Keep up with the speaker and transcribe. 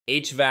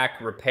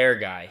HVAC repair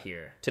guy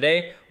here.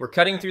 Today, we're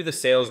cutting through the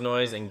sales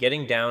noise and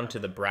getting down to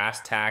the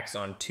brass tacks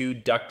on two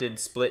ducted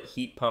split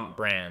heat pump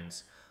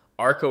brands,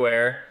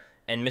 Arcoaire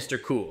and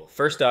Mr. Cool.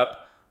 First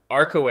up,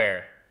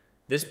 Arcoaire.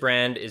 This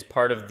brand is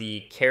part of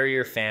the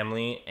Carrier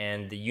family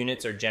and the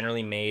units are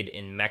generally made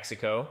in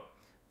Mexico.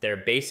 Their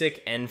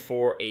basic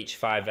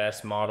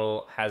N4H5S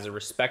model has a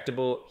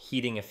respectable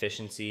heating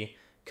efficiency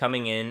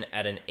coming in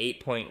at an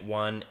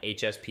 8.1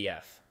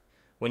 HSPF.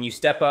 When you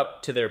step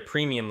up to their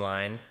premium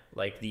line,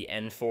 like the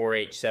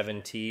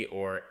N4H7T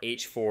or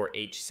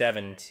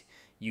H4H7,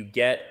 you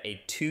get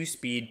a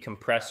 2-speed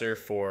compressor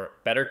for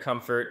better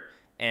comfort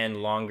and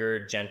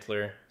longer,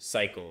 gentler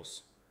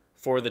cycles.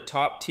 For the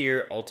top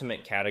tier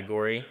ultimate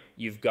category,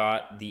 you've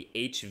got the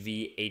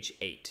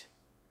HVH8.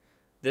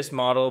 This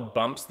model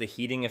bumps the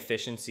heating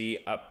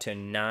efficiency up to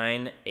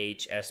 9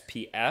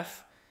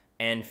 HSPF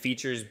and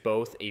features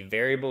both a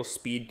variable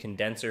speed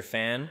condenser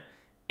fan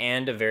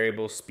and a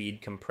variable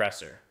speed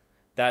compressor.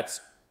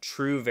 That's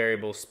true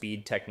variable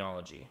speed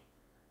technology.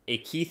 A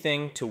key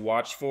thing to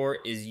watch for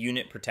is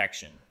unit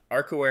protection.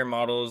 Arcoaire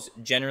models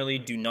generally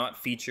do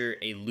not feature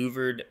a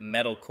louvered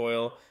metal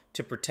coil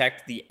to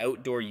protect the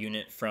outdoor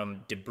unit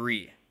from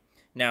debris.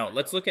 Now,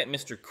 let's look at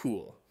Mr.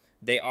 Cool.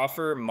 They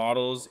offer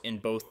models in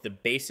both the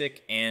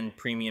basic and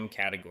premium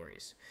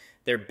categories.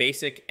 Their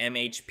basic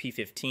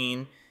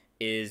MHP15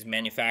 is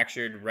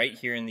manufactured right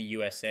here in the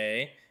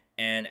USA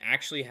and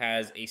actually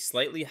has a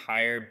slightly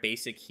higher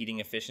basic heating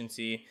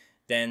efficiency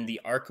than the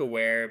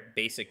Arcoaire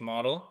basic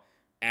model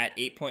at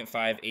 8.5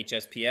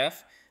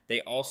 HSPF.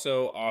 They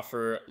also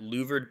offer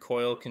louvered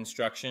coil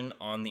construction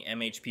on the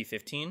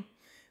MHP15,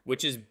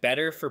 which is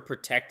better for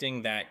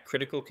protecting that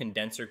critical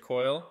condenser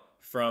coil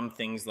from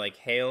things like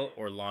hail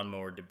or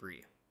lawnmower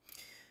debris.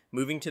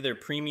 Moving to their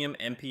premium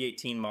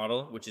MP18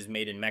 model, which is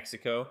made in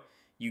Mexico,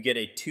 you get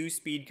a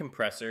 2-speed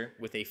compressor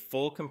with a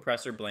full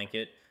compressor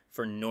blanket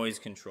for noise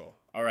control.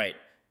 All right,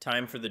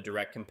 time for the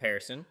direct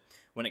comparison.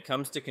 When it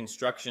comes to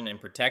construction and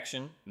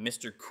protection,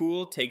 Mr.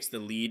 Cool takes the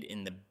lead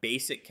in the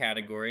basic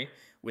category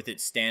with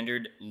its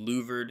standard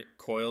louvered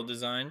coil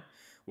design,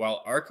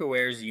 while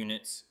Arcoaire's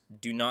units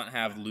do not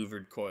have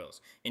louvered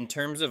coils. In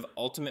terms of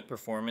ultimate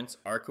performance,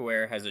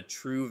 Arcoaire has a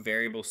true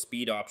variable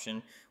speed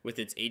option with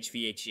its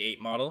HVH8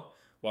 model,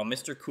 while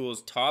Mr.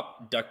 Cool's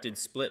top ducted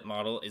split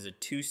model is a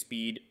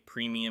 2-speed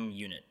premium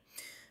unit.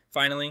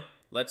 Finally,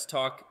 let's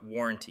talk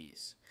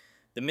warranties.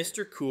 The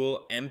Mr.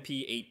 Cool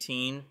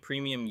MP18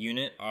 premium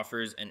unit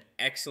offers an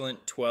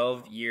excellent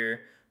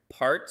 12-year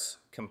parts,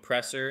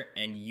 compressor,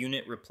 and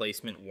unit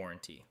replacement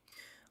warranty.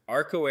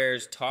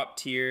 Arcoaire's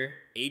top-tier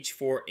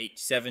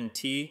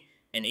H4H7T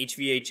and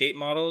HVH8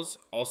 models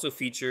also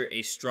feature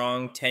a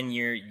strong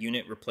 10-year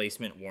unit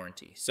replacement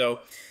warranty. So,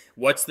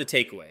 what's the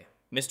takeaway?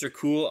 Mr.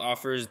 Cool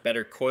offers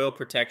better coil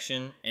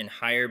protection and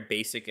higher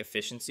basic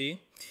efficiency.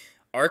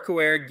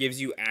 Arcoaire gives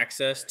you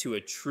access to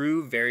a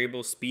true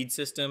variable speed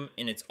system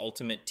in its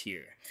ultimate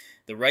tier.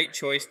 The right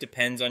choice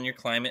depends on your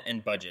climate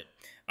and budget.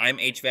 I'm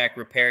HVAC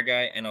Repair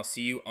Guy, and I'll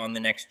see you on the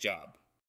next job.